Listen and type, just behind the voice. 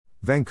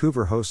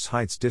Vancouver hosts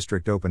Heights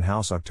District Open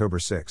House October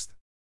 6.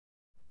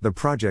 The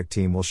project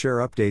team will share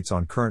updates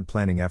on current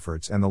planning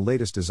efforts and the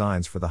latest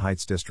designs for the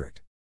Heights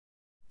District.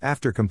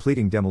 After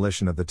completing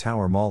demolition of the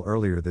Tower Mall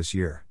earlier this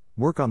year,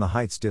 work on the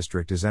Heights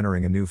District is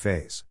entering a new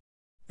phase.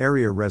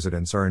 Area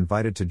residents are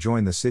invited to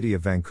join the City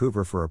of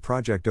Vancouver for a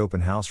project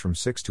open house from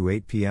 6 to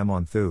 8 p.m.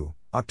 on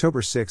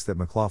October 6 at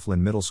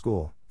McLaughlin Middle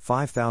School,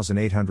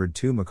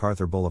 5802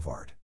 MacArthur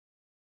Boulevard.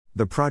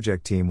 The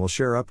project team will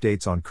share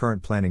updates on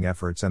current planning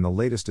efforts and the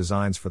latest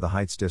designs for the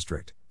Heights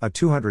District, a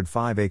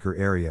 205-acre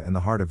area in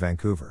the heart of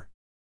Vancouver.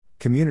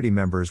 Community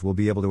members will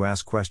be able to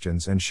ask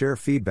questions and share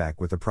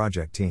feedback with the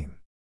project team.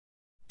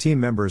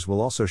 Team members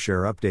will also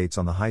share updates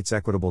on the Heights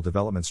Equitable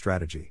Development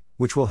Strategy,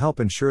 which will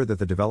help ensure that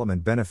the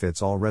development benefits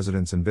all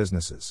residents and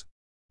businesses.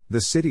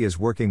 The city is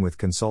working with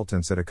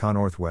consultants at Econ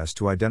Northwest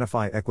to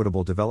identify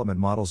equitable development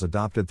models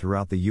adopted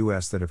throughout the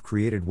U.S. that have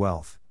created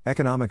wealth,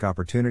 economic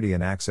opportunity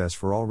and access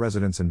for all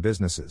residents and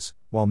businesses,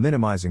 while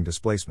minimizing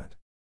displacement.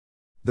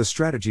 The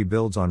strategy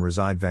builds on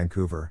Reside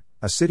Vancouver,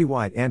 a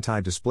citywide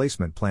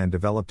anti-displacement plan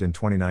developed in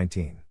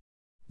 2019.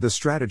 The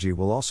strategy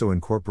will also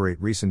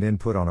incorporate recent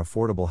input on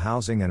affordable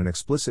housing and an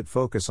explicit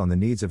focus on the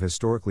needs of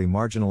historically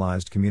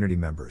marginalized community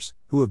members,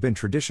 who have been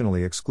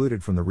traditionally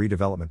excluded from the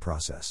redevelopment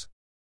process.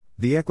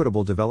 The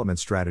Equitable Development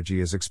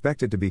Strategy is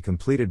expected to be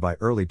completed by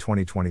early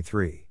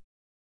 2023.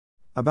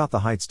 About the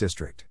Heights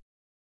District.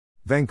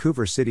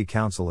 Vancouver City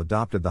Council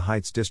adopted the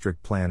Heights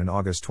District Plan in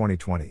August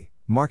 2020,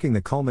 marking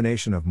the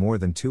culmination of more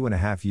than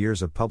 2.5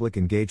 years of public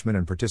engagement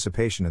and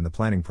participation in the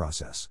planning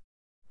process.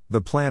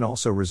 The plan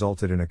also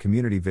resulted in a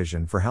community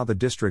vision for how the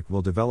district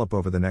will develop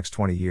over the next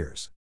 20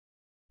 years.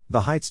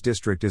 The Heights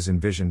District is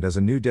envisioned as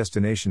a new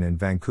destination in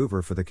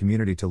Vancouver for the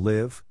community to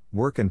live,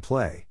 work and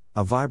play,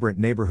 a vibrant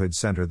neighborhood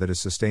center that is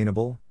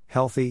sustainable,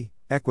 healthy,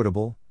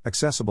 equitable,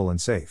 accessible and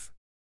safe.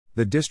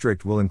 The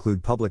district will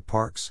include public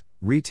parks,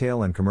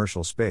 retail and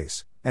commercial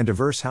space, and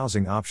diverse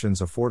housing options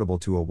affordable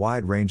to a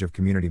wide range of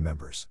community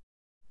members.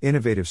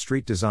 Innovative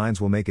street designs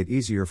will make it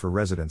easier for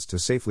residents to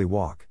safely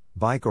walk,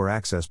 bike or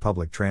access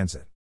public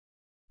transit.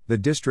 The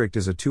district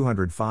is a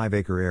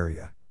 205-acre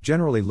area,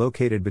 generally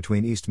located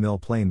between East Mill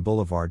Plain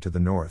Boulevard to the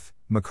north,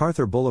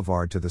 MacArthur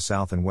Boulevard to the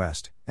south and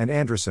west, and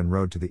Anderson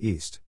Road to the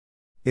east.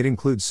 It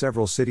includes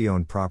several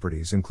city-owned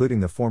properties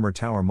including the former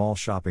Tower Mall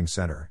Shopping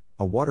Center,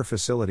 a water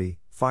facility,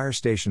 fire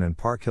station and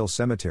Park Hill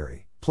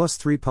Cemetery, plus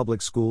 3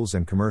 public schools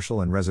and commercial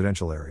and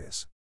residential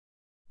areas.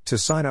 To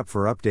sign up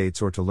for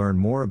updates or to learn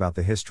more about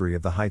the history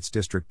of the Heights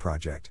District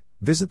project,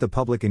 visit the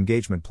public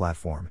engagement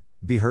platform,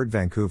 Be Heard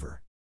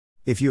Vancouver.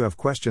 If you have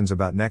questions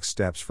about next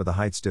steps for the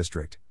Heights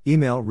District,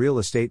 email Real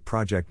Estate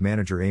Project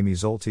Manager Amy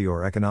Zolte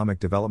or Economic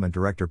Development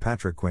Director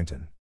Patrick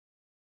Quinton.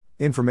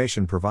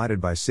 Information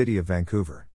provided by City of Vancouver.